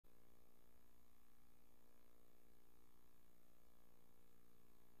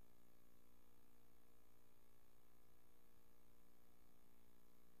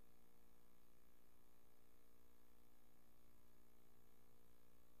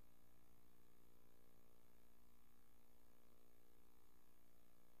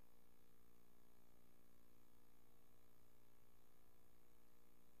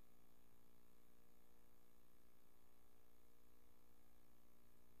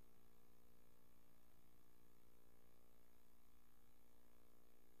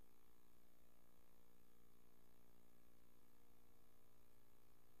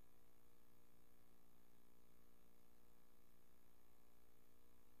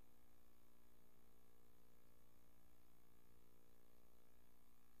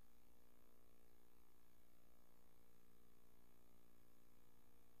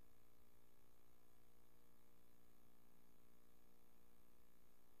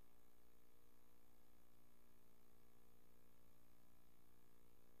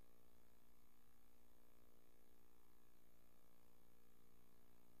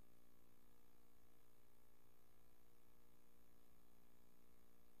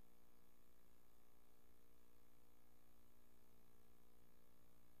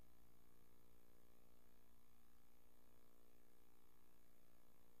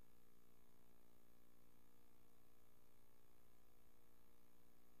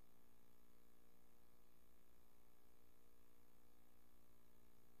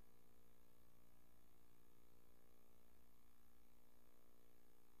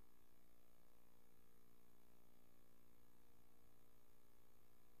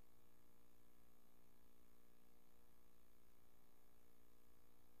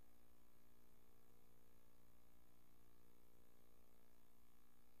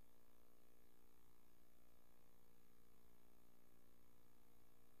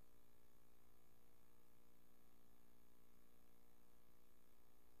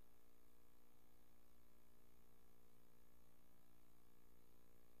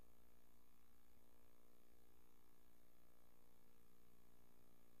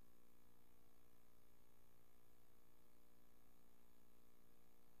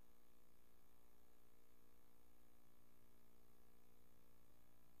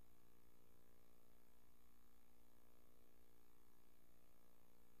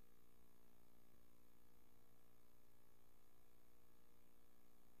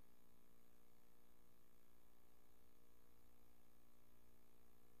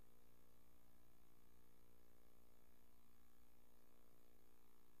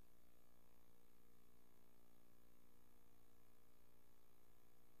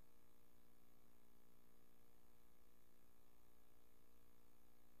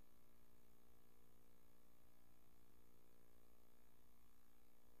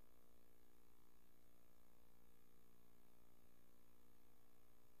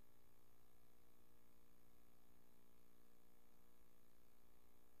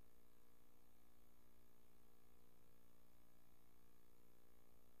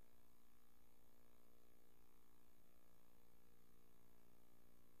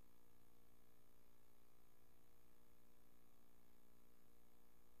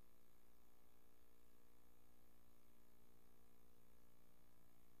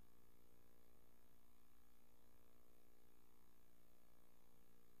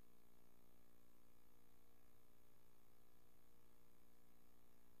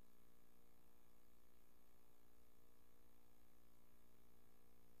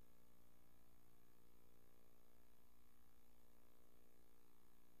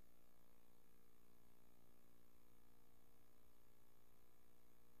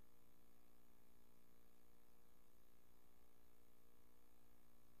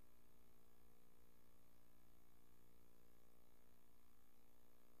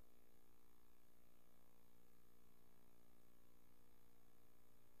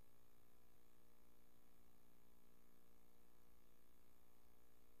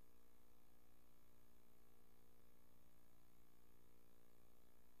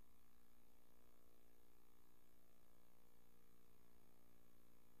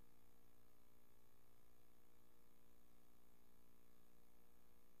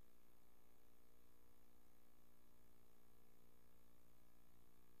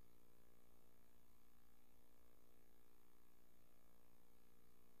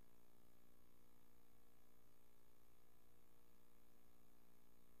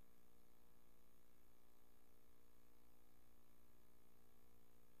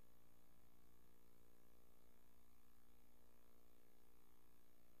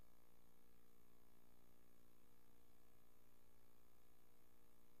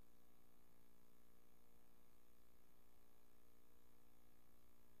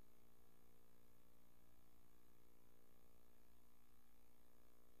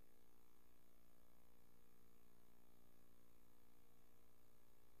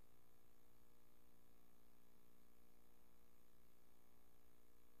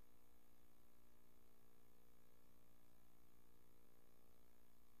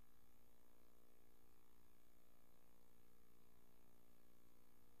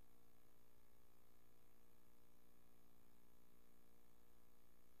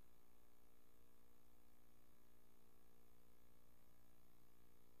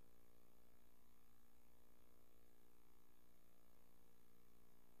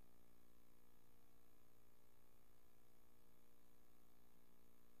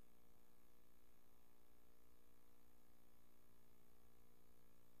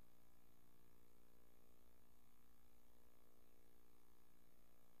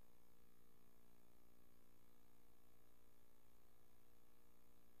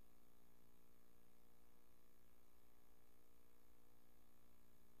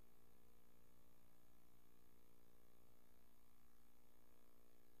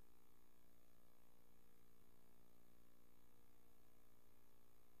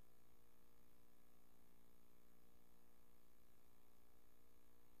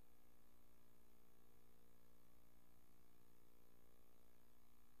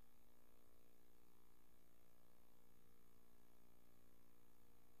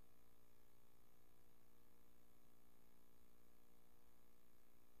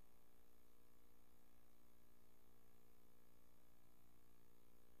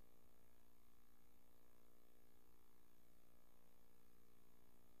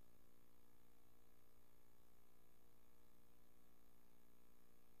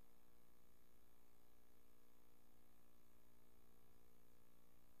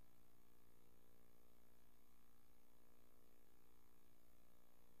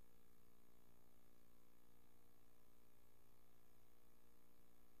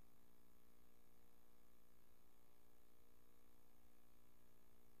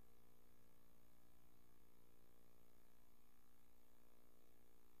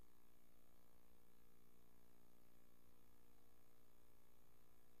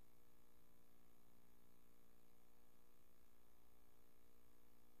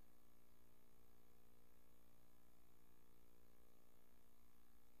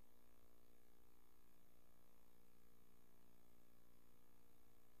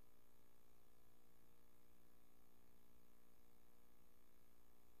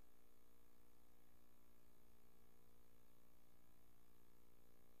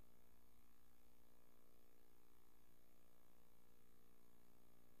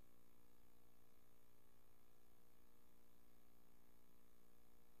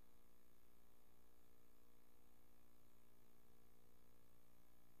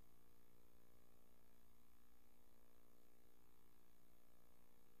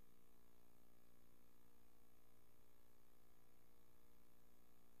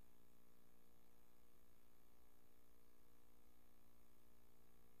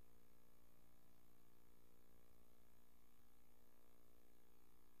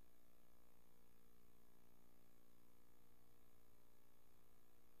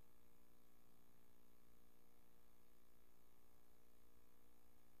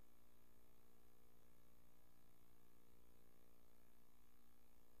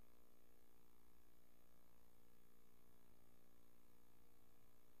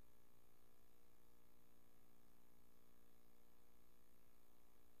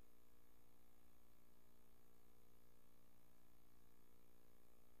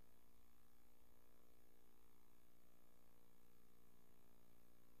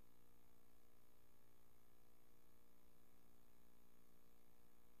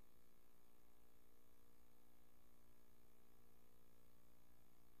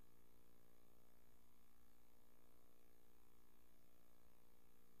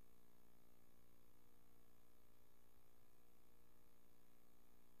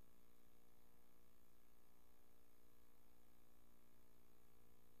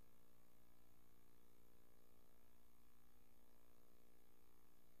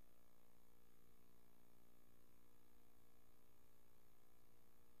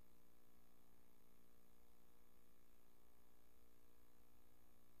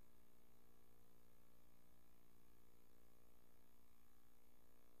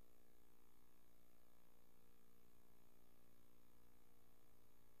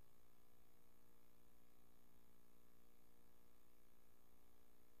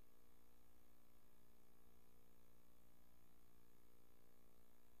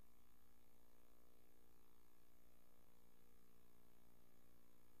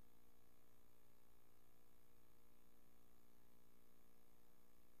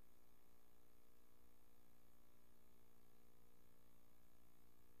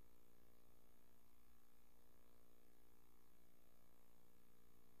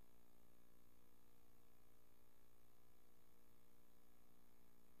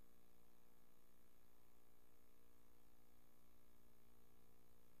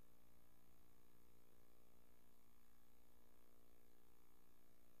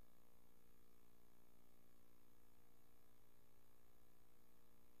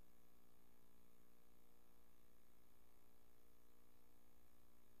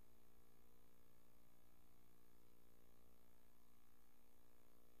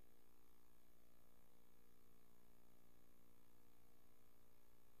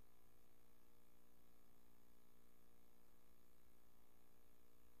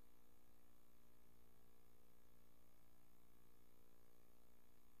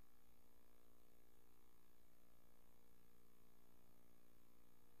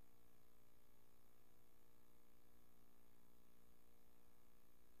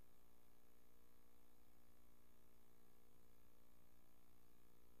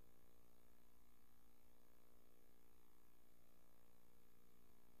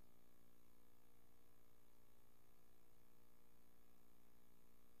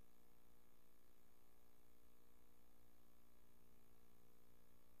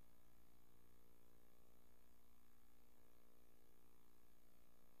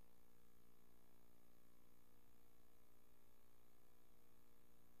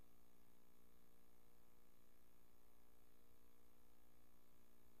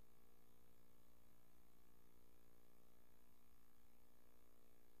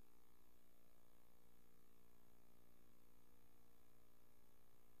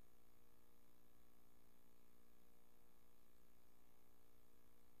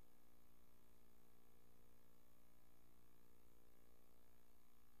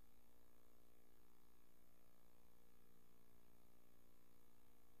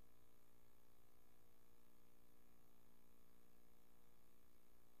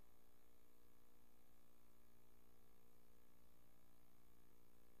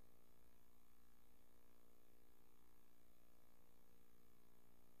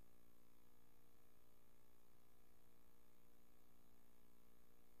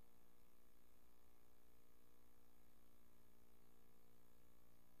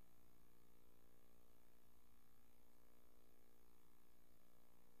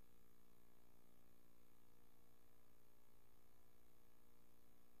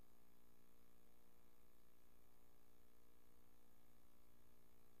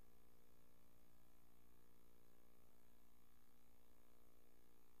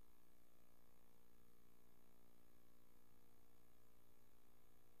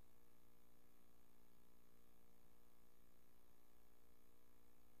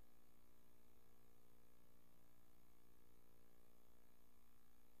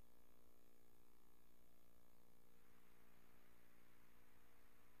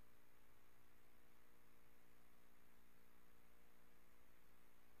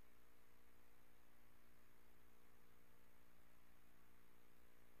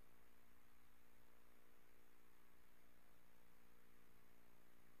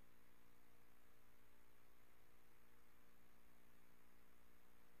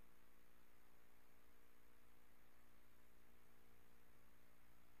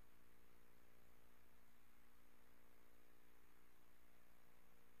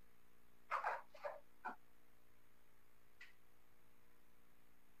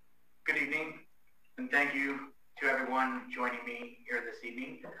thank you to everyone joining me here this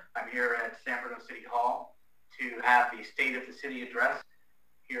evening. I'm here at San Bruno City Hall to have the State of the City address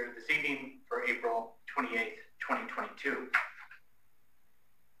here this evening for April 28th, 2022.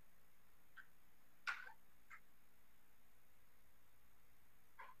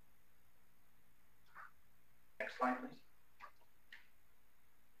 Next slide, please.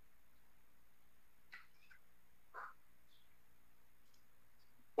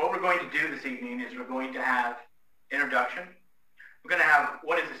 What we're going to do this evening is we're going to have introduction. We're going to have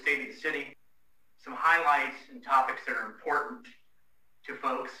what is the state of the city, some highlights and topics that are important to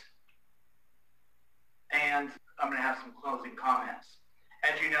folks, and I'm going to have some closing comments.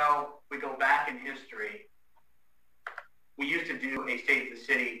 As you know, we go back in history. We used to do a state of the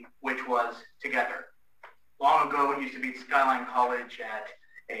city, which was together. Long ago, it used to be at Skyline College at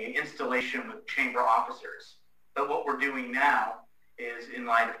an installation with chamber officers. But what we're doing now is, in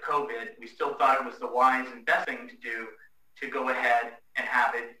light of COVID, we still thought it was the wise and best thing to do to go ahead and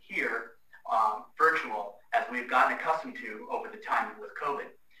have it here, virtual, as we've gotten accustomed to over the time with COVID,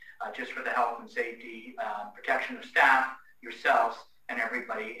 just for the health and safety, protection of staff, yourselves, and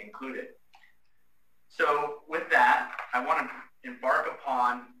everybody included. So with that, I want to embark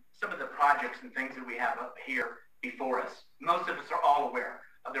upon some of the projects and things that we have up here before us. Most of us are all aware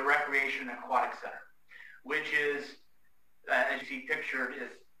of the Recreation and Aquatic Center, which is, as you see pictured, is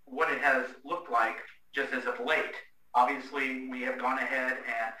what it has looked like just as of late. Obviously, we have gone ahead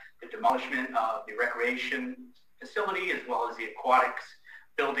and the demolishment of the recreation facility as well as the aquatics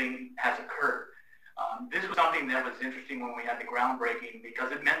building has occurred. This was something that was interesting when we had the groundbreaking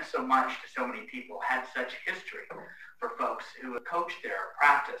because it meant so much to so many people, had such history for folks who have coached there,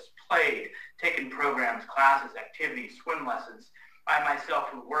 practiced, played, taken programs, classes, activities, swim lessons. I myself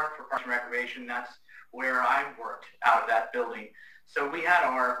who work for Parks and Recreation, that's where I worked out of that building. So we had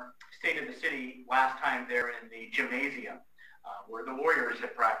our State of the City last time there in the gymnasium where the Warriors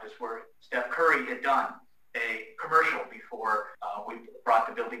had practiced, where Steph Curry had done a commercial before we brought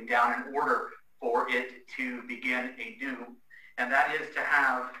the building down in order for it to begin anew. And that is to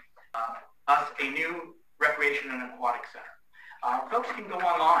have us a new Recreation and Aquatic Center. Folks can go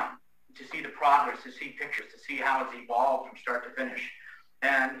online to see the progress, to see pictures, to see how it's evolved from start to finish.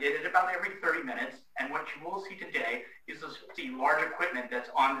 And it is about every 30 minutes. And what you will see today is the large equipment that's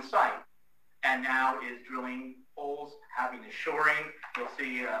on the site and now is drilling holes, having the shoring. You'll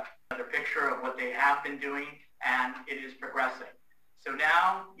see another picture of what they have been doing, and it is progressing. So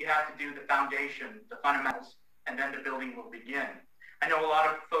now you have to do the foundation, the fundamentals, and then the building will begin. I know a lot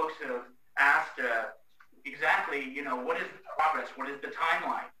of folks have asked exactly, what is the progress? What is the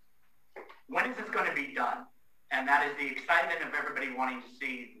timeline? When is this going to be done? And that is the excitement of everybody wanting to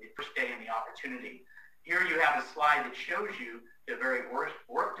see the first day and the opportunity. Here you have a slide that shows you the very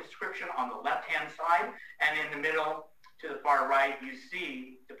work description on the left-hand side, and in the middle to the far right, you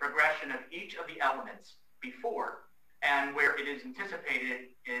see the progression of each of the elements before, and where it is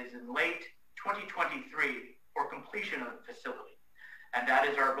anticipated is in late 2023 for completion of the facility. And that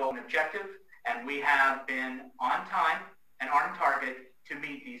is our goal and objective, and we have been on time and on target to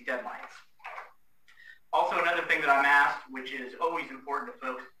meet these deadlines. Also, another thing that I'm asked, which is always important to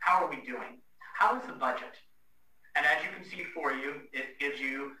folks, how are we doing? How is the budget? And as you can see for you, it gives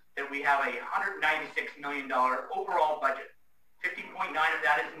you that we have a $196 million overall budget. 50.9 of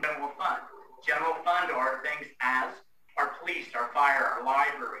that is in general fund. General fund are things as our police, our fire, our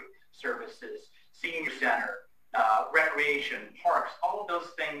library services, senior center, recreation, parks, all of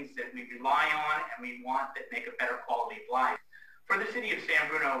those things that we rely on and we want that make a better quality of life. For the city of San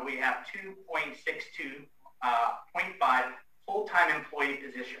Bruno, we have 2.62.5 full-time employee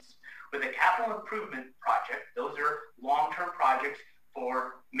positions. With a capital improvement project, those are long-term projects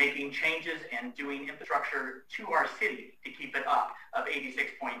for making changes and doing infrastructure to our city to keep it up, of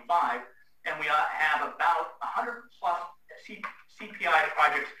 86.5. And we have about 100 plus CPI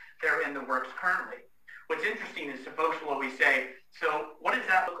projects that are in the works currently. What's interesting is the folks will always say, so what does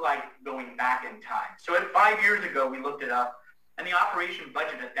that look like going back in time? So 5 years ago, we looked it up, and the operation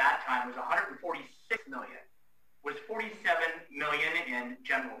budget at that time was $146 million. Was $47 million in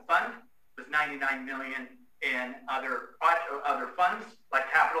general fund, was $99 million in other funds like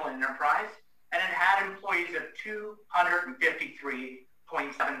capital and enterprise, and it had employees of 253.75.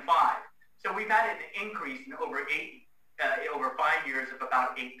 So we've had an increase in over 5 years of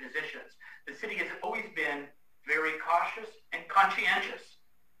about 8 positions. The city has always been very cautious and conscientious,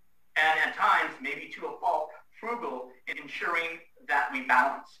 and at times, maybe to a fault, frugal in ensuring that we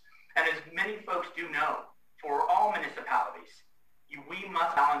balance. And as many folks do know, for all municipalities, we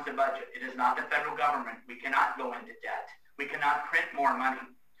must balance the budget. It is not the federal government. We cannot go into debt. We cannot print more money.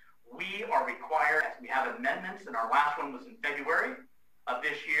 we are required, as we have amendments, and our last one was in February of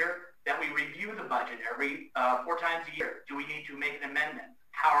this year, that we review the budget every 4 times a year. Do we need to make an amendment?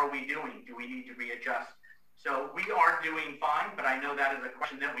 How are we doing? Do we need to readjust? So we are doing fine, but I know that is a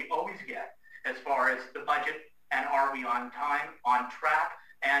question that we always get as far as the budget and are we on time, on track,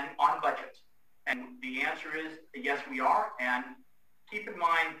 and on budget. And the answer is yes, we are. And keep in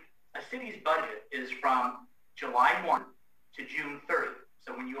mind, a city's budget is from July 1 to June 30.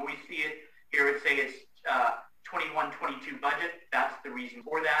 So when you always see it here, it say it's 21-22 budget. That's the reason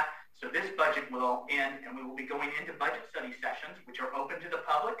for that. So this budget will end, and we will be going into budget study sessions, which are open to the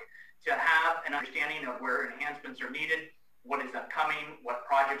public, to have an understanding of where enhancements are needed, what is upcoming, what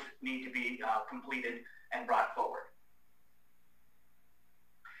projects need to be completed and brought forward.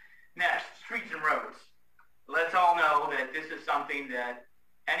 Next, streets and roads. Let's all know that this is something that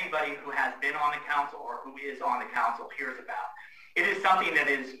anybody who has been on the council or who is on the council hears about. It is something that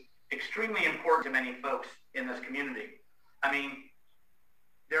is extremely important to many folks in this community. I mean,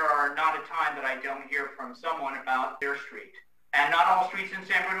 there are not a time that I don't hear from someone about their street. And not all streets in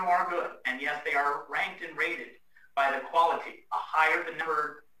San Bruno are good. And yes, they are ranked and rated by the quality. A higher the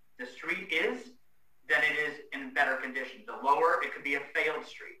number the street is, then it is in better condition. The lower, it could be a failed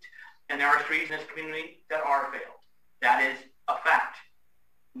street. And there are streets in this community that are failed. That is a fact.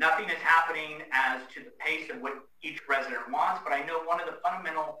 Nothing is happening as to the pace of what each resident wants, but I know one of the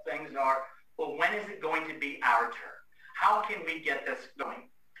fundamental things are, well, when is it going to be our turn? How can we get this going?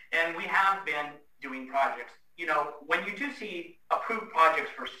 And we have been doing projects. You know, when you do see approved projects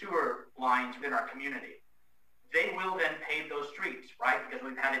for sewer lines within our community, they will then pave those streets, right? Because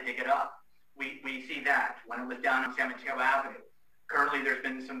we've had to dig it up. We see that when it was down on San Mateo Avenue. Currently, there's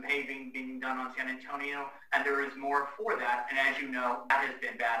been some paving being done on San Antonio, and there is more for that. And as you know, that has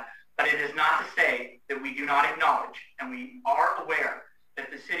been bad. But it is not to say that we do not acknowledge, and we are aware that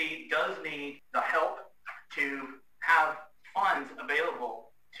the city does need the help to have funds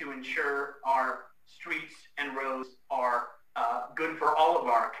available to ensure our streets and roads are good for all of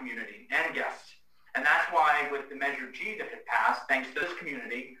our community and guests. And that's why with the Measure G that had passed, thanks to this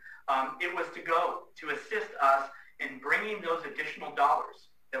community, it was to assist us in bringing those additional dollars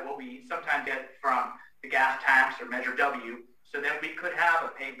that what we sometimes get from the gas tax or Measure W, so that we could have a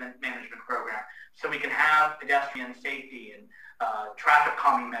pavement management program, so we can have pedestrian safety and traffic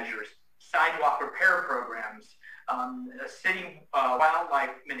calming measures, sidewalk repair programs, city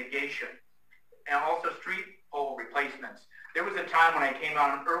wildlife mitigation, and also street pole replacements. There was a time when I came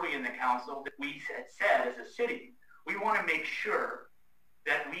on early in the council that we had said as a city, we want to make sure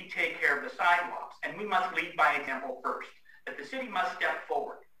that we take care of the sidewalks, and we must lead by example first, that the city must step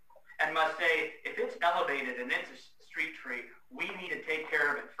forward and must say, if it's elevated and it's a street tree, we need to take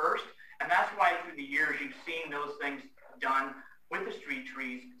care of it first. And that's why through the years you've seen those things done with the street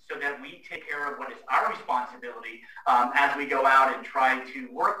trees, so that we take care of what is our responsibility as we go out and try to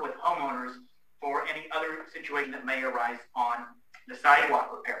work with homeowners for any other situation that may arise on the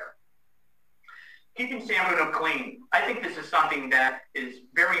sidewalk repair. Keeping San Bruno clean. I think this is something that is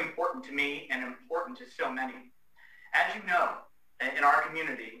very important to me and important to so many. As you know, in our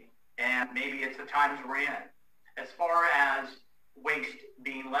community, and maybe it's the times we're in, as far as waste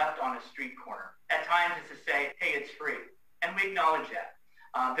being left on a street corner, at times it's to say, hey, it's free. And we acknowledge that.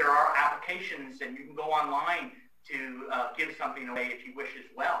 There are applications, and you can go online to give something away if you wish as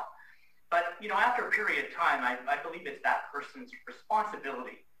well. But, you know, after a period of time, I believe it's that person's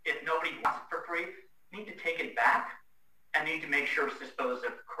responsibility. If nobody wants it for free, need to take it back and need to make sure it's disposed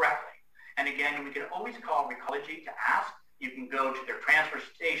of correctly. And again, we can always call Recology to ask. You can go to their transfer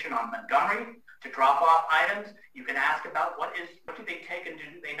station on Montgomery to drop off items. You can ask about what do they take and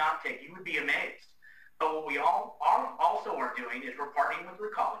do they not take. You would be amazed. But what we also are doing is we're partnering with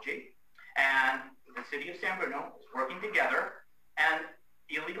Recology, and the city of San Bruno is working together, and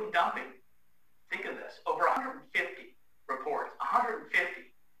illegal dumping. Think of this, over 150 reports, 150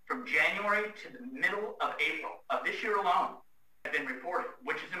 from January to the middle of April of this year alone have been reported,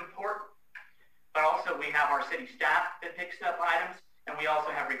 which is important. But also we have our city staff that picks up items, and we also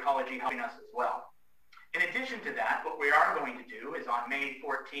have Recology helping us as well. In addition to that, what we are going to do is on May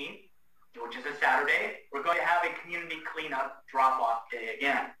 14th, which is a Saturday, we're going to have a community cleanup drop-off day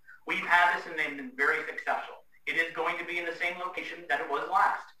again. We've had this and they've been very successful. It is going to be in the same location that it was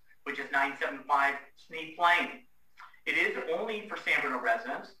last, which is 975 Sneed Lane. It is only for San Bruno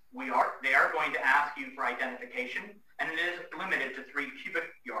residents. They are going to ask you for identification, and it is limited to 3 cubic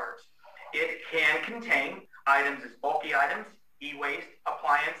yards. It can contain items as bulky items, e-waste,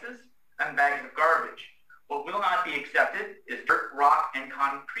 appliances, and bags of garbage. What will not be accepted is dirt, rock, and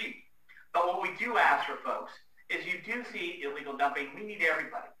concrete. But what we do ask for folks is you do see illegal dumping. We need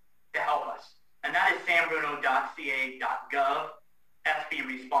everybody. to help us, and that is sanbruno.ca.gov SB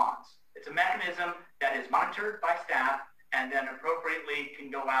response. It's a mechanism that is monitored by staff and then appropriately can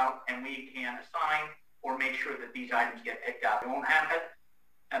go out and we can assign or make sure that these items get picked up. It won't happen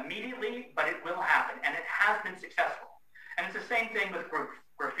immediately, but it will happen, and it has been successful. And it's the same thing with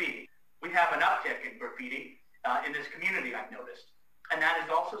graffiti. We have an uptick in graffiti in this community, I've noticed, and that is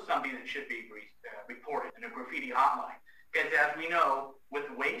also something that should be reported in a graffiti hotline. Because as we know, with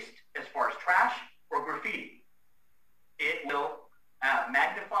waste, as far as trash or graffiti, it will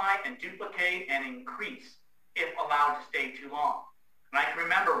magnify and duplicate and increase if allowed to stay too long. And I can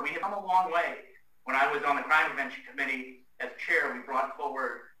remember we have come a long way. When I was on the Crime Prevention Committee as chair, we brought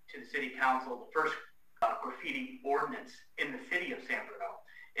forward to the City Council the first graffiti ordinance in the city of San Bruno.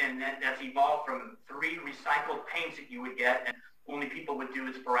 And that's evolved from 3 recycled paints that you would get, and only people would do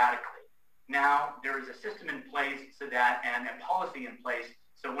it sporadically. Now there is a system in place so that, and a policy in place,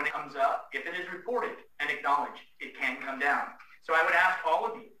 so when it comes up, if it is reported and acknowledged, it can come down. So I would ask all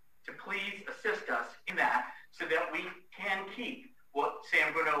of you to please assist us in that so that we can keep what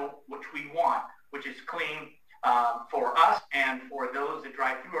San Bruno, which we want, which is clean for us and for those that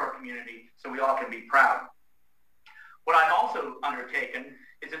drive through our community, so we all can be proud. What I've also undertaken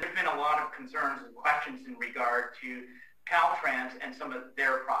is that there's been a lot of concerns and questions in regard to Caltrans and some of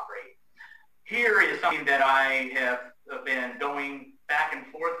their property. Here is something that I have been going back and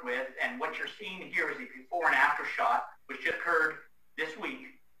forth with, and what you're seeing here is a before and after shot, which just occurred this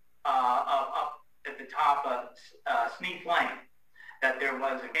week up at the top of Sneath Lane. That there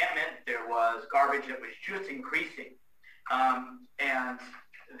was encampment, there was garbage that was just increasing, and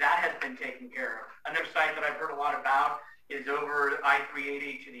that has been taken care of. Another site that I've heard a lot about is over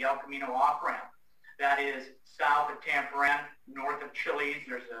I-380 to the El Camino off-ramp. That is south of Tamparan, north of Chili's.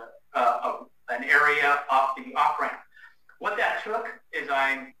 There's an area off the off-ramp. What that took is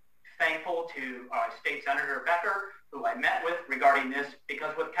I'm thankful to State Senator Becker, who I met with regarding this,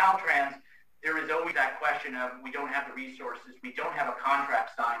 because with Caltrans, there is always that question of we don't have the resources, we don't have a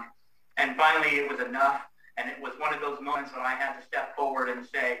contract signed. And finally, it was enough, and it was one of those moments when I had to step forward and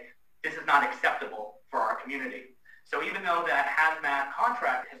say, this is not acceptable for our community. So even though that hazmat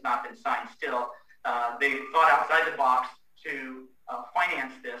contract has not been signed still, they thought outside the box to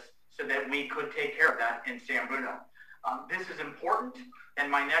finance this so that we could take care of that in San Bruno. This is important, and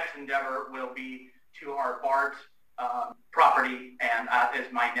my next endeavor will be to our BART property, and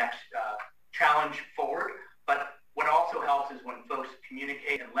is my next challenge forward. But what also helps is when folks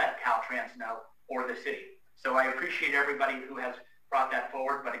communicate and let Caltrans know, or the city. So I appreciate everybody who has brought that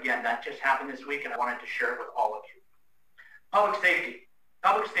forward, but again, that just happened this week, and I wanted to share it with all of you. Public safety.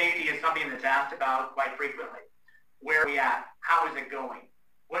 Public safety is something that's asked about quite frequently. Where are we at? How is it going?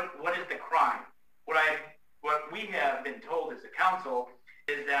 What is the crime? What we have been told as a council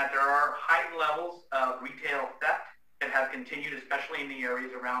is that there are heightened levels of retail theft that have continued, especially in the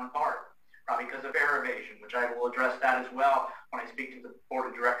areas around BART, probably because of fare evasion, which I will address that as well when I speak to the board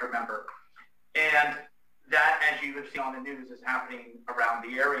of director member. And that, as you have seen on the news, is happening around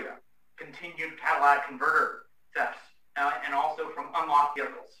the area. Continued catalytic converter thefts, and also from unlocked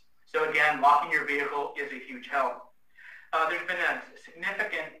vehicles. So again, locking your vehicle is a huge help. There's been a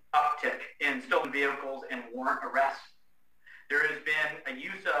significant uptick in stolen vehicles and warrant arrests. There has been a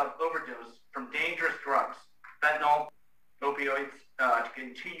use of overdose from dangerous drugs, fentanyl, opioids, to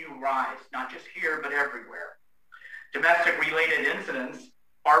continue rise, not just here, but everywhere. Domestic-related incidents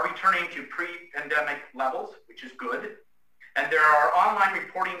are returning to pre-pandemic levels, which is good. And there are online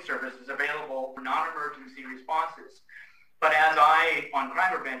reporting services available for non-emergency responses. But as on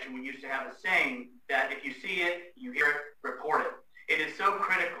crime prevention, we used to have a saying that if you see it, you hear it, report it. It is so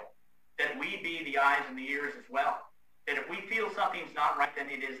critical that we be the eyes and the ears as well. That if we feel something's not right, then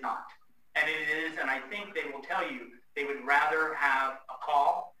it is not. And it is, and I think they will tell you, they would rather have a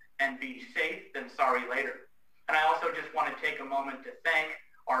call and be safe than sorry later. And I also just want to take a moment to thank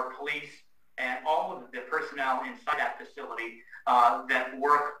our police and all of the personnel inside that facility that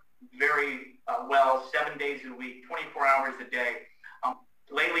work very well 7 days a week, 24 hours a day.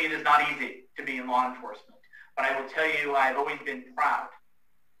 Lately, it is not easy to be in law enforcement, but I will tell you I've always been proud.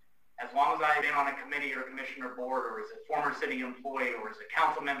 As long as I've been on a committee or commissioner board, or as a former city employee, or as a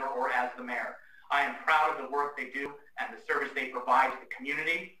council member, or as the mayor, I am proud of the work they do and the service they provide to the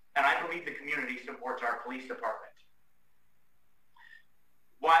community, and I believe the community supports our police department.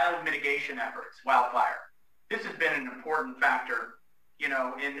 Wild mitigation efforts, wildfire. This has been an important factor. You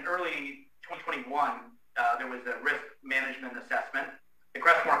know, in early 2021, there was a risk management assessment. The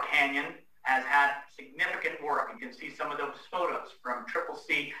Crestmore Canyon has had significant work. You can see some of those photos from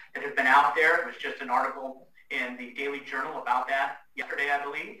CCC that have been out there. It was just an article in the Daily Journal about that yesterday, I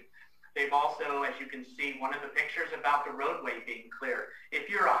believe. They've also, as you can see, one of the pictures about the roadway being clear. If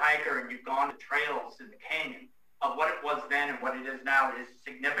you're a hiker and you've gone to trails in the canyon, of what it was then and what it is now, is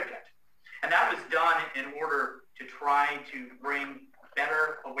significant. And that was done in order to try to bring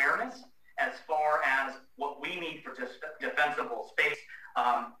better awareness as far as what we need for defensible space.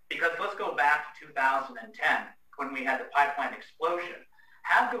 Because let's go back to 2010 when we had the pipeline explosion.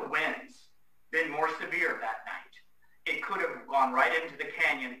 Had the winds been more severe that night, it could have gone right into the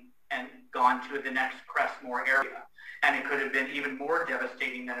canyon and gone to the next Crestmore area. And it could have been even more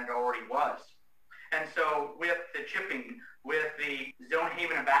devastating than it already was. And so with the chipping, with the zone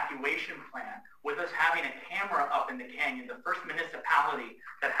haven evacuation plan, with us having a camera up in the canyon, the first municipality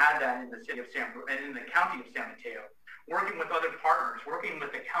that had that in the city of in the county of San Mateo, working with other partners, working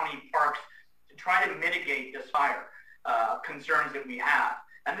with the county parks to try to mitigate this fire concerns that we have.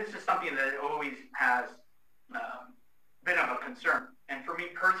 And this is something that always has been of a concern. And for me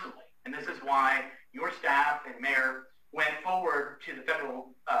personally, and this is why your staff and mayor went forward to the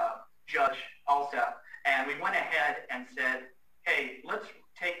federal judge also, and we went ahead and said, hey, let's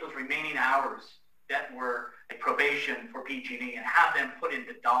take those remaining hours that were a probation for PG&E and have them put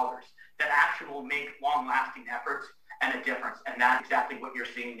into dollars that actually will make long-lasting efforts and a difference. And that's exactly what you're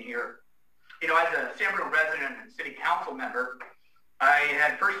seeing here. You know, as a San Bruno resident and city council member, I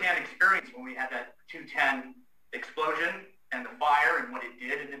had firsthand experience when we had that 210 explosion and the fire and what it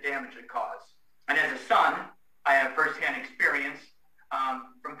did and the damage it caused. And as a son, I have firsthand experience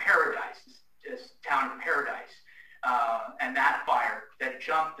from Paradise, this town of Paradise, and that fire that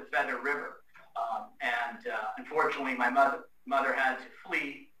jumped the Feather River. Unfortunately, my mother had to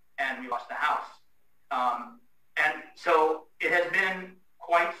flee and we lost the house. And so it has been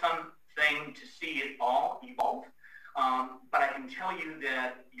quite something to see it all evolve. But I can tell you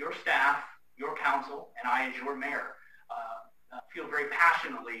that your staff, your council, and I as your mayor feel very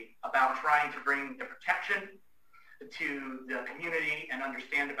passionately about trying to bring the protection to the community and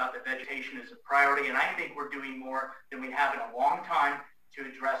understand about the vegetation as a priority. And I think we're doing more than we have in a long time to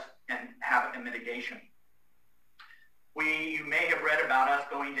address and have a mitigation. You may have read about us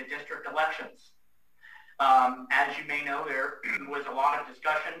going to district elections. As you may know, there was a lot of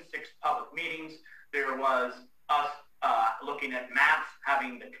discussion, 6 public meetings. There was us looking at maps,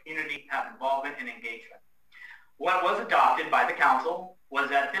 having the community have involvement and engagement. What was adopted by the council was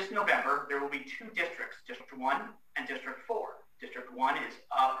that this November, there will be 2 districts, District 1 and District 4. District 1 is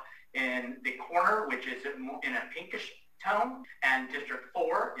up in the corner, which is in a pinkish tone, and District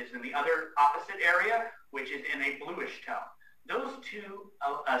 4 is in the other opposite area, which is in a bluish tone. Those 2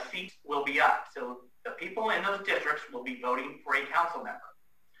 seats will be up, so the people in those districts will be voting for a council member.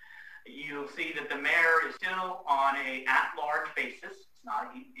 You'll see that the mayor is still on a at-large basis. It's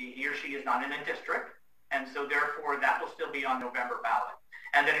not, he or she is not in a district, and so therefore that will still be on November ballot.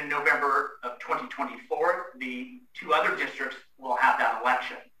 And then in November of 2024, the 2 other districts will have that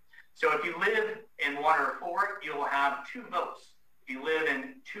election. So if you live in 1 or 4, you'll have 2 votes. If you live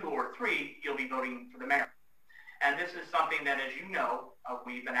in 2 or 3, you'll be voting for the mayor. And this is something that, as you know,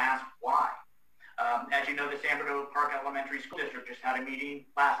 we've been asked why. As you know, the San Bruno Park Elementary School District just had a meeting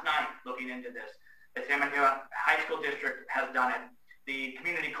last night looking into this. The San Mateo High School District has done it. The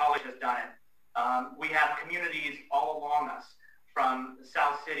community college has done it. We have communities all along us, from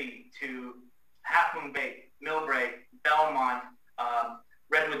South City to Half Moon Bay, Millbrae, Belmont,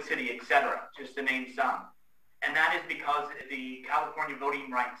 Redwood City, etc., just to name some. And that is because of the California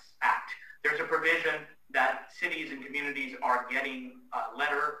Voting Rights Act. There's a provision that cities and communities are getting a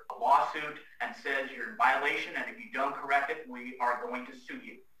letter, a lawsuit, and says you're in violation, and if you don't correct it, we are going to sue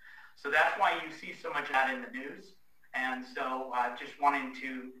you. So that's why you see so much of that in the news. And so just wanting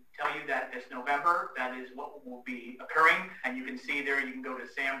to tell you that this November, that is what will be occurring. And you can see there, you can go to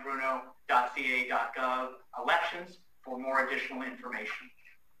sanbruno.ca.gov elections for more additional information.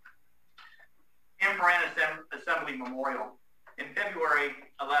 Imperan Assembly Memorial. In February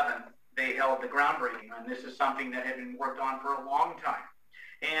 11th, they held the groundbreaking, and this is something that had been worked on for a long time.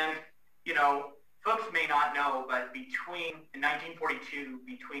 And, you know, folks may not know, but in 1942,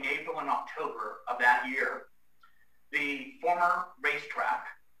 between April and October of that year, the former racetrack,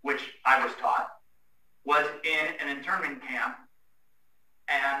 which I was taught, was in an internment camp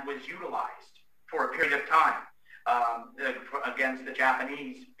and was utilized for a period of time against the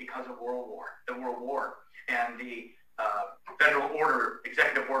Japanese because of the World War, and the federal order,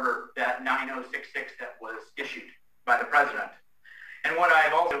 executive order, that 9066 that was issued by the president. And what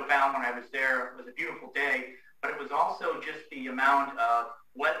I've also found when I was there, it was a beautiful day, but it was also just the amount of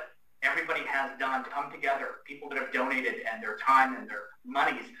what everybody has done to come together, people that have donated and their time and their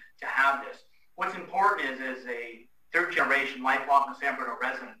monies to have this. What's important is, as a 3rd generation lifelong San Bruno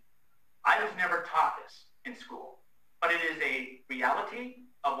resident, I was never taught this in school, but it is a reality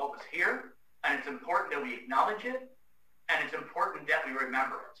of what was here, and it's important that we acknowledge it, and it's important that we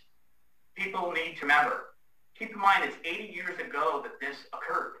remember it. People need to remember. Keep in mind, it's 80 years ago that this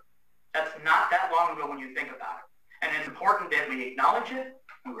occurred. That's not that long ago when you think about it. And it's important that we acknowledge it,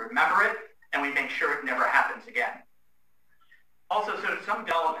 we remember it, and we make sure it never happens again. Also, so some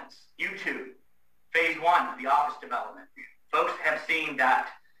developments, YouTube, phase 1, the office development. Folks have seen that,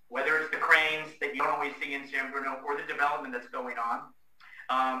 whether it's the cranes that you don't always see in San Bruno or the development that's going on.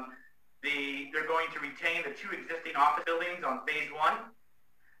 They're going to retain the 2 existing office buildings on phase 1,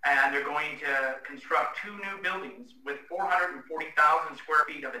 and they're going to construct 2 new buildings with 440,000 square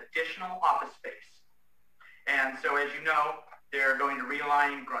feet of additional office space. And so, as you know, they're going to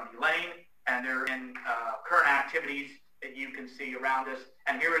realign Grundy Lane, and they're in current activities that you can see around us.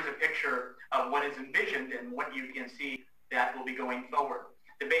 And here is a picture of what is envisioned and what you can see that will be going forward.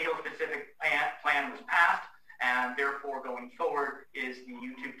 The Bay Hill specific plan was passed, and therefore going forward is the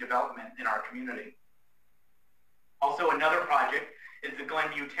YouTube development in our community. Also, another project is the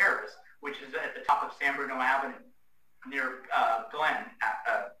Glenview Terrace, which is at the top of San Bruno Avenue near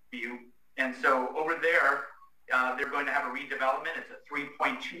Glenview. And so over there, they're going to have a redevelopment. It's a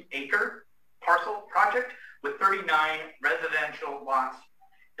 3.2 acre parcel project with 39 residential lots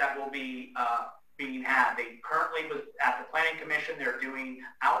that will be being had. They currently, was at the Planning Commission, they're doing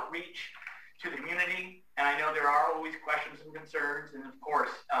outreach to the community, and I know there are always questions and concerns, and of course,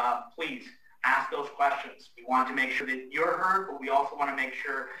 please ask those questions. We want to make sure that you're heard, but we also want to make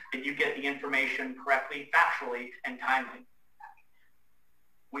sure that you get the information correctly, factually, and timely.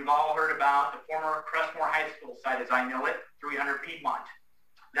 We've all heard about the former Crestmore High School site, as I know it, 300 Piedmont.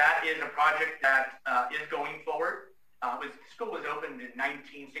 That is a project that is going forward. The school was opened in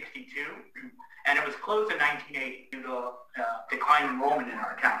 1962, and it was closed in 1980 due to decline in enrollment in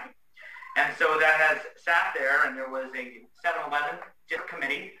our county. And so that has sat there, and there was a 7-11 district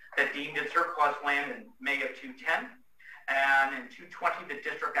committee that deemed it surplus land in May of 2010. And in 2020, the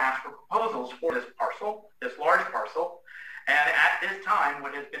district asked for proposals for this parcel, this large parcel. And at this time,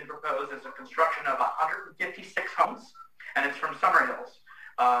 what has been proposed is a construction of 156 homes, and it's from Summer Hills.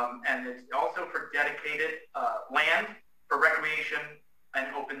 And it's also for dedicated land for recreation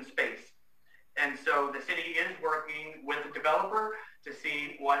and open space. And so the city is working with the developer to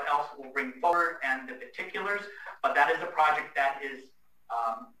see what else will bring forward and the particulars, but that is a project that is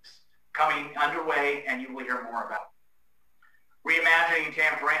coming underway, and you will hear more about. Reimagining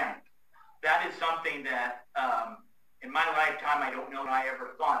Tamparan. That is something that in my lifetime, I don't know that I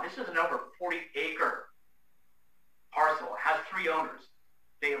ever thought. This is an over 40-acre parcel. It has 3 owners.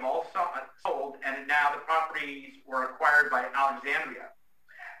 They have all sold, and now the properties were acquired by Alexandria.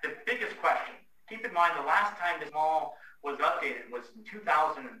 The biggest question, keep in mind the last time this mall was updated was in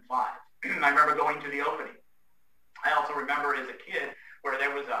 2005. I remember going to the opening. I also remember as a kid where there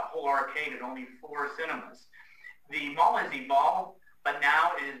was a whole arcade and only 4 cinemas. The mall has evolved, but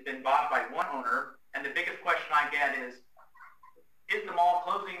now it has been bought by one owner, and the biggest question I get is the mall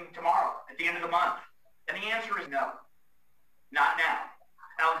closing tomorrow at the end of the month? And the answer is no, not now.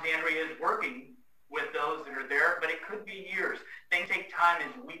 Alexandria is working with those that are there, but it could be years. Things take time,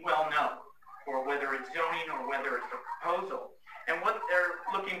 as we well know, or whether it's zoning or whether it's a proposal. And what they're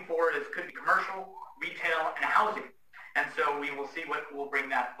looking for is could be commercial, retail, and housing. And so we will see what will bring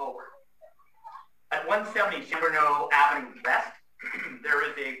that forward. At 170 San Bruno Avenue West, there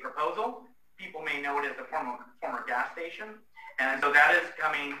is a proposal. People may know it as the former gas station. And so that is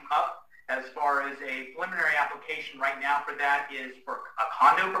coming up. As far as a preliminary application right now for that is for a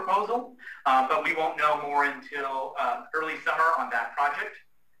condo proposal, but we won't know more until early summer on that project.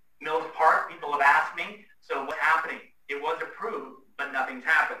 Mills Park, people have asked me, so what's happening? It was approved, but nothing's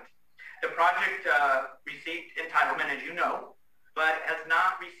happened. The project received entitlement, as you know, but has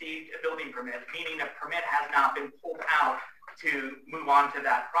not received a building permit, meaning a permit has not been pulled out to move on to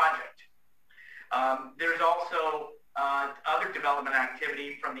that project. There's also other development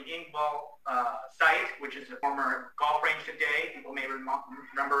activity from the Ingval site, which is a former golf range today. People may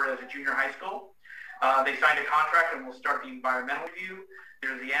remember it as a junior high school. They signed a contract and will start the environmental review.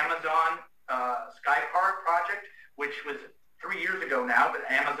 There's the Amazon Sky Park project, which was 3 years ago now, but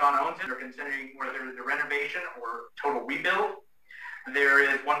Amazon owns it. They're considering whether it's a renovation or total rebuild. There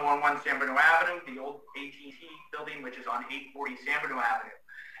is 111 San Bruno Avenue, the old AT&T building, which is on 840 San Bruno Avenue.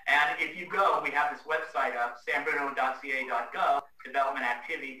 And if you go, we have this website up, sanbruno.ca.gov, development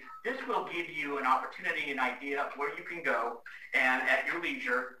activity. This will give you an opportunity, an idea of where you can go and at your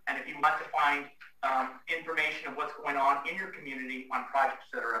leisure. And if you want to find information of what's going on in your community on projects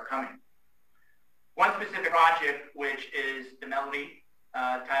that are upcoming. One specific project, which is the Melody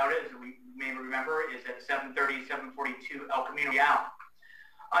Toyota, as we may remember, is at 730, 742 El Camino Real.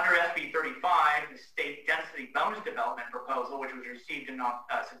 Under SB 35, the state density bonus development proposal, which was received in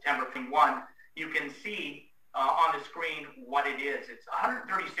September 21, you can see on the screen what it is. It's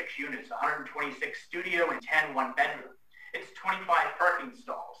 136 units, 126 studio and 10 one-bedroom. It's 25 parking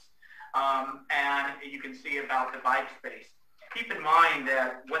stalls. And you can see about the bike space. Keep in mind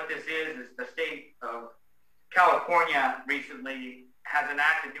that what this is the state of California recently has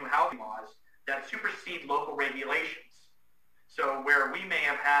enacted new housing laws that supersede local regulations. So where we may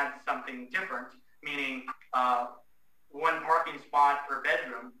have had something different, meaning one parking spot per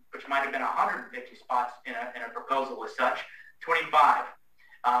bedroom, which might have been 150 spots in a proposal as such, 25.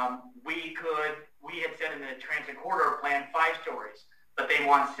 We had said in the transit corridor plan 5 stories, but they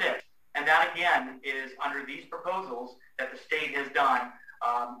want 6. And that again is under these proposals that the state has done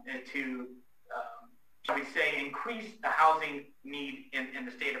to, shall we say, increase the housing need in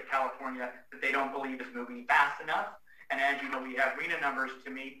the state of California that they don't believe is moving fast enough. And as you know, we have RHNA numbers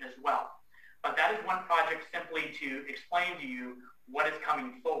to meet as well. But that is one project simply to explain to you what is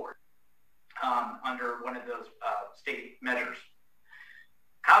coming forward under one of those state measures.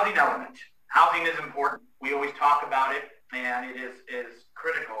 Housing element. Housing is important. We always talk about it, and it is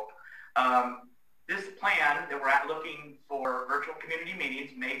critical. This plan that we're looking for virtual community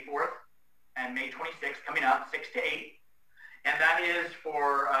meetings, May 4th and May 26th, coming up, 6 to 8. And that is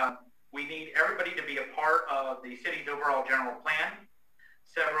for, we need everybody to be a part of the city's overall general plan.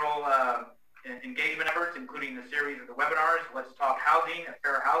 Several engagement efforts, including the series of the webinars, Let's Talk Housing, a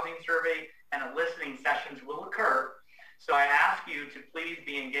fair housing survey, and a listening sessions will occur. So I ask you to please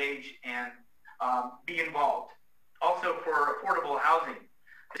be engaged and be involved. Also for affordable housing,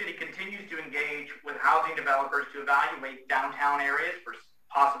 the city continues to engage with housing developers to evaluate downtown areas for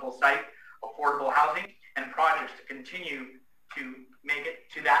possible site affordable housing and projects to continue to make it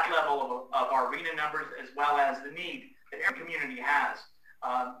to that level of our RHNA numbers, as well as the need that every community has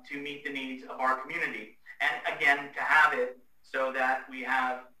to meet the needs of our community. And again, to have it so that we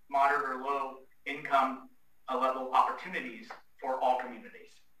have moderate or low income level opportunities for all communities.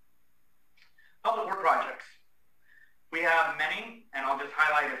 Public work projects. We have many, and I'll just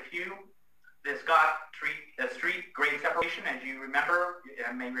highlight a few. The Scott Street grade separation, as you remember,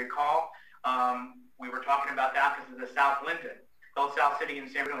 and may recall, we were talking about that because of the South Linden. Both South City and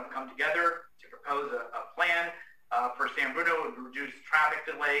San Bruno have come together to propose a plan for San Bruno to reduce traffic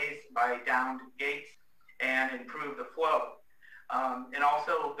delays by downed gates and improve the flow. And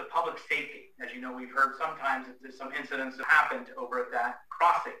also the public safety. As you know, we've heard sometimes that there's some incidents that happened over at that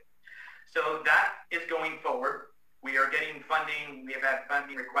crossing. So that is going forward. We are getting funding. We have had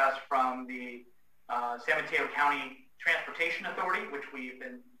funding requests from the San Mateo County Transportation Authority, which we've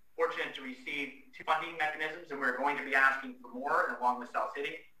been fortunate to receive 2 funding mechanisms, and we're going to be asking for more along with South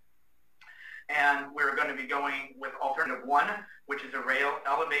City. And we're going to be going with Alternative 1, which is a rail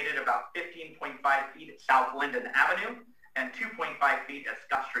elevated about 15.5 feet at South Linden Avenue and 2.5 feet at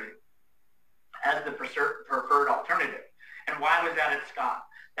Scott Street as the preferred alternative. And why was that at Scott?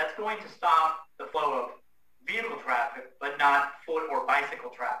 That's going to stop the flow of vehicle traffic, but not foot or bicycle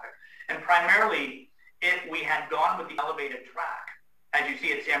traffic. And primarily, if we had gone with the elevated track, as you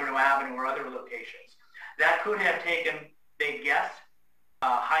see at San Bruno Avenue or other locations, that could have taken, they guess,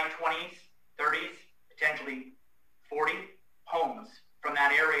 high 20s, 30s, potentially 40 homes from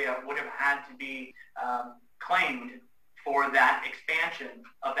that area would have had to be claimed for that expansion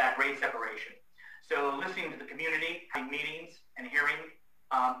of that grade separation. So listening to the community, having meetings and hearing,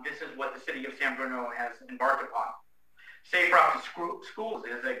 this is what the city of San Bruno has embarked upon. Safe Route to Schools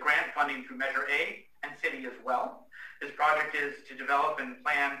is a grant funding through Measure A and city as well. This project is to develop and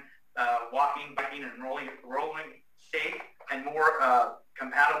plan walking, biking, and rolling safe and more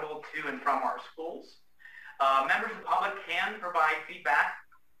compatible to and from our schools. Members of the public can provide feedback,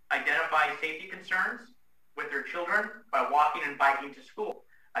 identify safety concerns with their children by walking and biking to school.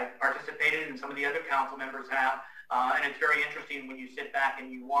 I participated, and some of the other council members have, and it's very interesting when you sit back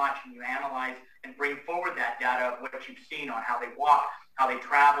and you watch and you analyze and bring forward that data of what you've seen on how they walk, how they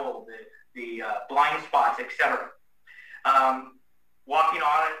travel, the blind spots, etc. Walking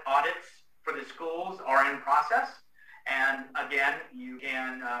audits for the schools are in process. And again, you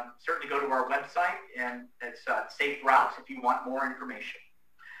can certainly go to our website, and it's Safe Routes if you want more information.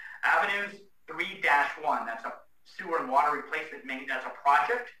 Avenues 3-1, that's a sewer and water replacement main, that's a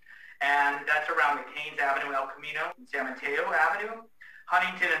project, and that's around the Canes Avenue, El Camino, and San Mateo Avenue.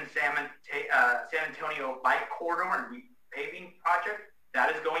 Huntington and San Antonio Bike Corridor and repaving project,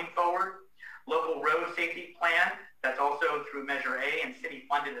 that is going forward. Local road safety plan, that's also through Measure A and city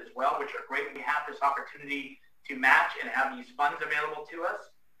funded as well, which are great. We have this opportunity to match and have these funds available to us.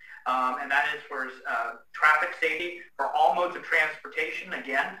 And that is for traffic safety for all modes of transportation.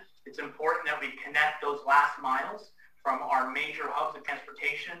 Again, it's important that we connect those last miles from our major hubs of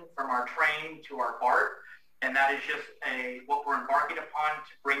transportation, from our train to our BART. And that is just what we're embarking upon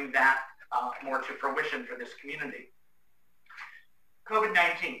to bring that more to fruition for this community.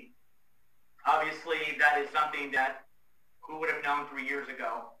 COVID-19. Obviously, that is something that who would have known 3 years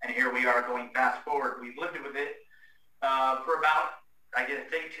ago? And here we are going fast forward. We've lived with it for about, I guess,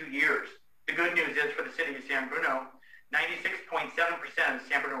 2 years. The good news is for the city of San Bruno, 96.7% of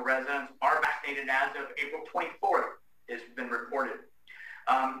San Bruno residents are vaccinated as of April 24th. Has been reported.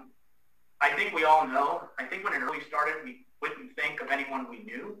 I think we all know, I think when it really started, we wouldn't think of anyone we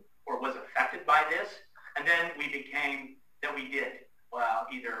knew or was affected by this. And then we became, that we did.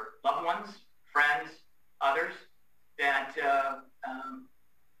 Either loved ones, friends, others that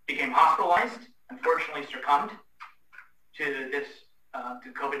became hospitalized, unfortunately succumbed to this,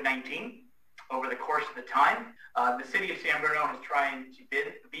 to COVID-19 over the course of the time. The city of San Bruno is trying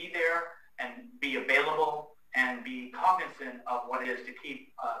to be there and be available and be cognizant of what it is to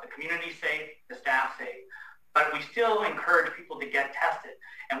keep the community safe, the staff safe. But we still encourage people to get tested.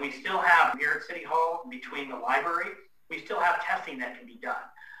 And we still have here at City Hall, between the library, we still have testing that can be done.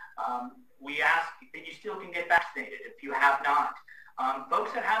 We ask that you still can get vaccinated if you have not.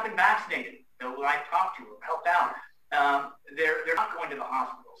 Folks that have been vaccinated, that I've talked to or helped out, they're not going to the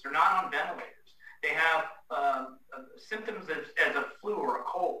hospitals. They're not on ventilators. They have symptoms as a flu or a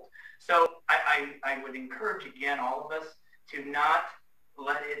cold. So I would encourage, again, all of us to not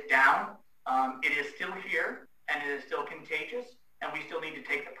let it down. It is still here, and it is still contagious, and we still need to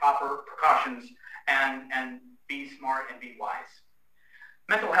take the proper precautions and be smart and be wise.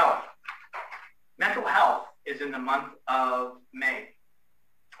 Mental health. Mental health is in the month of May,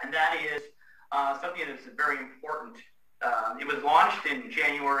 and that is something that's very important. It was launched in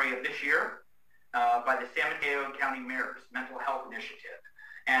January of this year by the San Mateo County Mayor's Mental Health Initiative.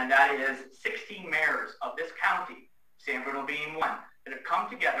 And that is 16 mayors of this county, San Bruno being one, that have come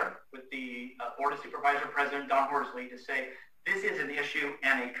together with the Board of Supervisor President Don Horsley to say this is an issue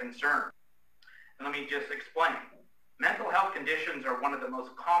and a concern. And let me just explain. Mental health conditions are one of the most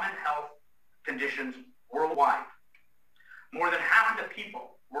common health conditions worldwide. More than half of the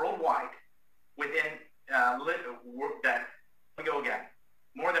people worldwide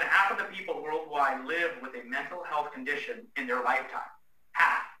More than half of the people worldwide live with a mental health condition in their lifetime.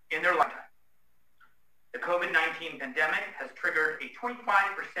 Half in their lifetime. The COVID-19 pandemic has triggered a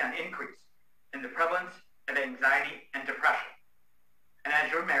 25% increase in the prevalence of anxiety and depression. And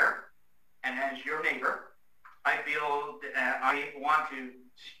as your mayor and as your neighbor, I feel that I want to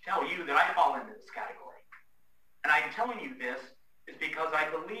tell you that I fall into this category. And I'm telling you this is because I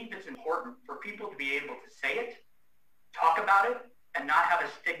believe it's important for people to be able to say it, talk about it, and not have a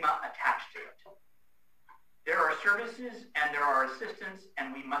stigma attached to it. There are services and there are assistance,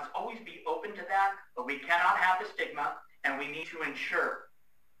 and we must always be open to that, but we cannot have the stigma, and we need to ensure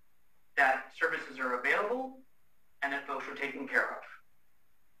that services are available and that folks are taken care of.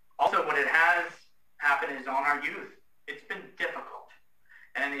 Also, what it has happened is on our youth. It's been difficult.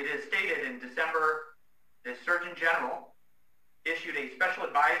 And it is stated in December, the Surgeon General issued a special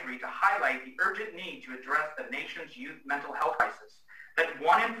advisory to highlight the urgent need to address the nation's youth mental health crisis. That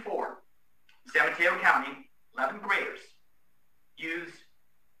 1 in 4 San Mateo County 11th graders use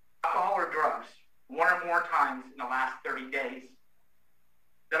alcohol or drugs 1 or more times in the last 30 days.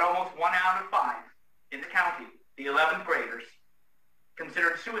 That almost 1 out of 5 in the county, the 11th graders,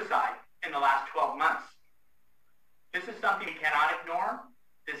 considered suicide in the last 12 months. This is something we cannot ignore.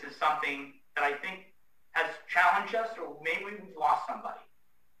 This is something that I think has challenged us, or maybe we've lost somebody.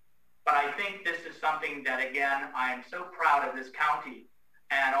 But I think this is something that, again, I am so proud of this county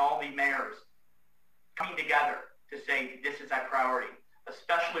and all the mayors coming together to say this is our priority,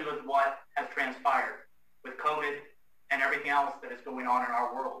 especially with what has transpired with COVID and everything else that is going on in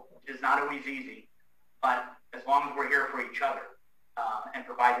our world. It is not always easy, but as long as we're here for each other and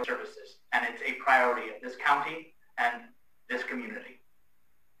provide the services, and it's a priority of this county and this community.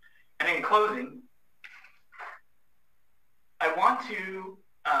 And in closing, I want to,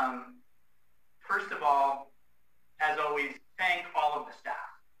 first of all, as always, thank all of the staff.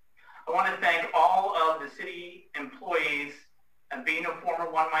 I want to thank all of the city employees, and being a former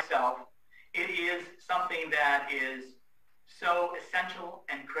one myself, it is something that is so essential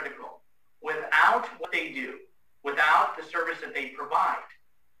and critical. Without what they do, without the service that they provide,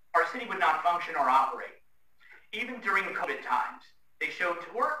 our city would not function or operate. Even during COVID times, they showed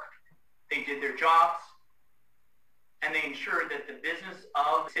to work, they did their jobs, and they ensured that the business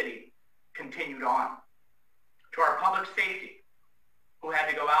of the city continued on. to our public safety, who had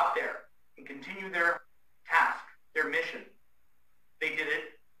to go out there and continue their task, their mission. They did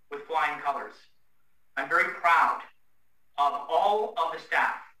it with flying colors. I'm very proud of all of the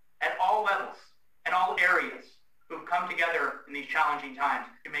staff at all levels and all areas who've come together in these challenging times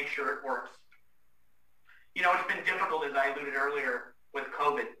to make sure it works. You know, it's been difficult, as I alluded earlier, with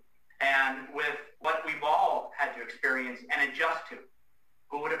COVID and with what we've all had to experience and adjust to.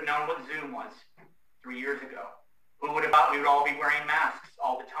 Who would have known what Zoom was 3 years ago? Who would have thought we would all be wearing masks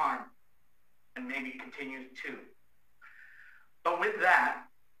all the time, and maybe continue to? But with that,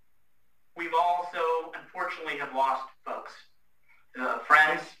 we've also, unfortunately, have lost folks,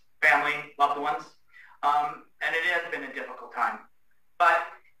 friends, family, loved ones, and it has been a difficult time. But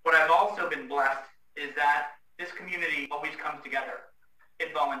what I've also been blessed is that this community always comes together.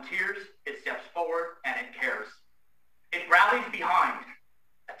 It volunteers, it steps forward, and it cares. It rallies behind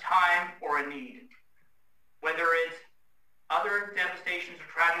a time or a need, whether it's other devastations or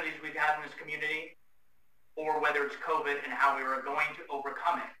tragedies we've had in this community, or whether it's COVID and how we were going to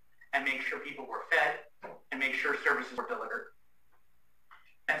overcome it and make sure people were fed and make sure services were delivered.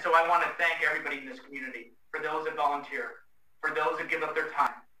 And so I want to thank everybody in this community, for those that volunteer, for those that give up their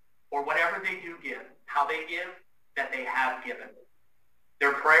time, or whatever they do give, how they give, that they have given.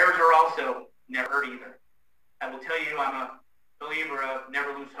 Their prayers are also never hurt either. I will tell you, I'm a believer of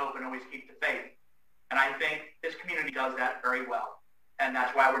never lose hope and always keep the faith. And I think this community does that very well. And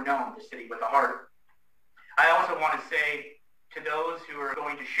that's why we're known the city with a heart. I also want to say to those who are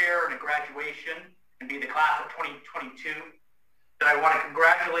going to share in a graduation and be the class of 2022, that I want to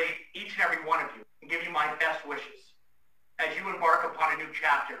congratulate each and every one of you and give you my best wishes as you embark upon a new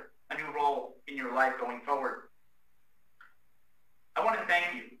chapter, a new role in your life going forward. I want to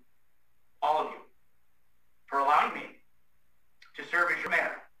thank you, all of you, for allowing me to serve as your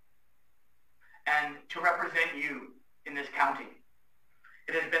mayor and to represent you in this county.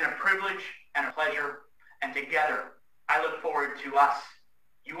 It has been a privilege and a pleasure, and together I look forward to us,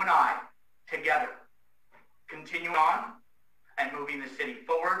 you and I, together, continuing on and moving the city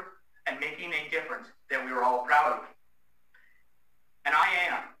forward and making a difference that we are all proud of. And I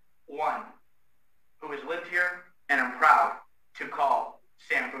am one who has lived here and am proud to call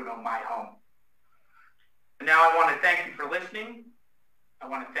San Bruno my home. And now I want to thank you for listening. I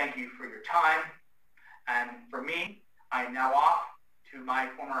want to thank you for your time. And for me, I am now off to my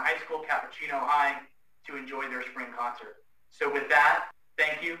former high school, Cappuccino High, to enjoy their spring concert. So with that,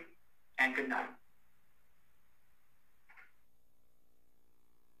 thank you and good night.